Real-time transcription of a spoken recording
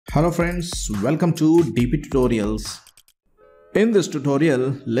Hello friends, welcome to dptutorials. In this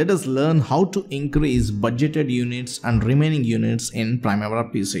tutorial, let us learn how to increase budgeted units and remaining units in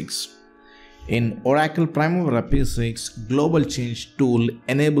Primavera P6. In Oracle Primavera P6, Global Change tool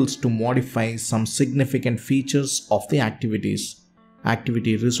enables to modify some significant features of the activities,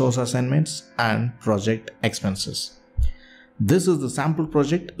 activity resource assignments, and project expenses. This is the sample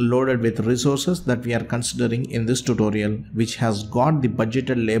project loaded with resources that we are considering in this tutorial, which has got the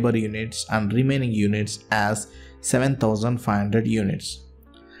budgeted labor units and remaining units as 7,500 units.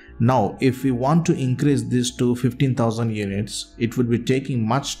 Now, if we want to increase this to 15,000 units, it would be taking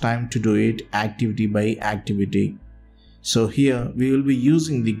much time to do it activity by activity. So here we will be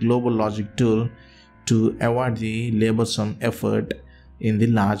using the global logic tool to avoid the laborsome effort in the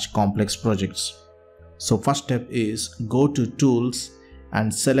large complex projects. So first step is go to tools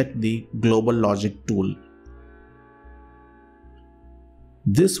and select the global logic tool.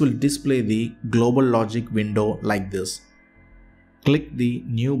 This will display the global logic window like this. Click the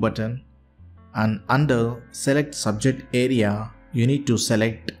new button and under select subject area you need to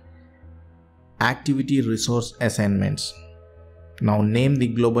select activity resource assignments. Now name the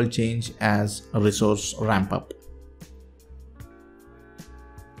global change as resource rampup.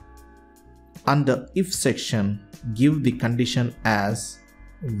 Under if section, give the condition as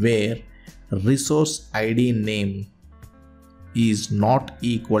where resource ID name is not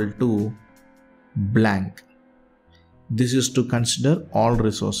equal to blank. This is to consider all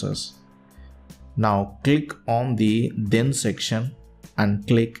resources. Now click on the then section and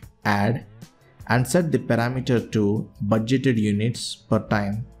click add and set the parameter to budgeted units per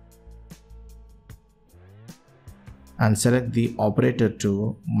time and select the operator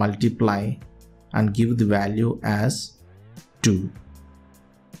to multiply and give the value as 2.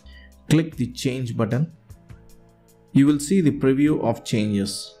 Click the change button. You will see the preview of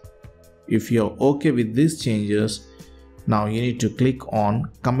changes. If you are okay with these changes, now you need to click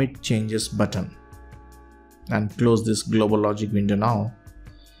on commit changes button and close this global logic window. Now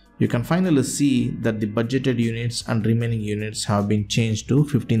you can finally see that the budgeted units and remaining units have been changed to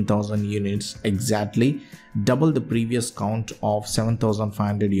 15,000 units, exactly double the previous count of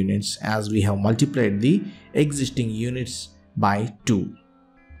 7,500 units, as we have multiplied the existing units by 2.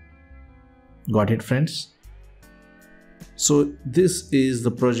 Got it, friends? So this is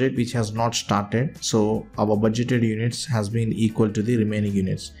the project which has not started, so our budgeted units has been equal to the remaining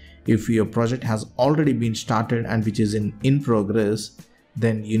units. If your project has already been started and which is in progress,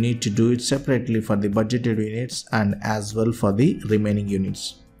 then you need to do it separately for the budgeted units and as well for the remaining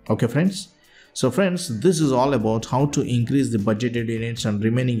units. Okay friends? So friends, this is all about how to increase the budgeted units and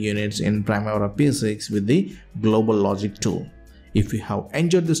remaining units in Primavera P6 with the global logic tool. If you have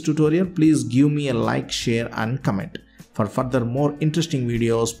enjoyed this tutorial, please give me a like, share and comment. For further more interesting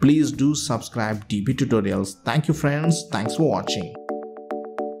videos, please do subscribe dptutorials. Thank you friends. Thanks for watching.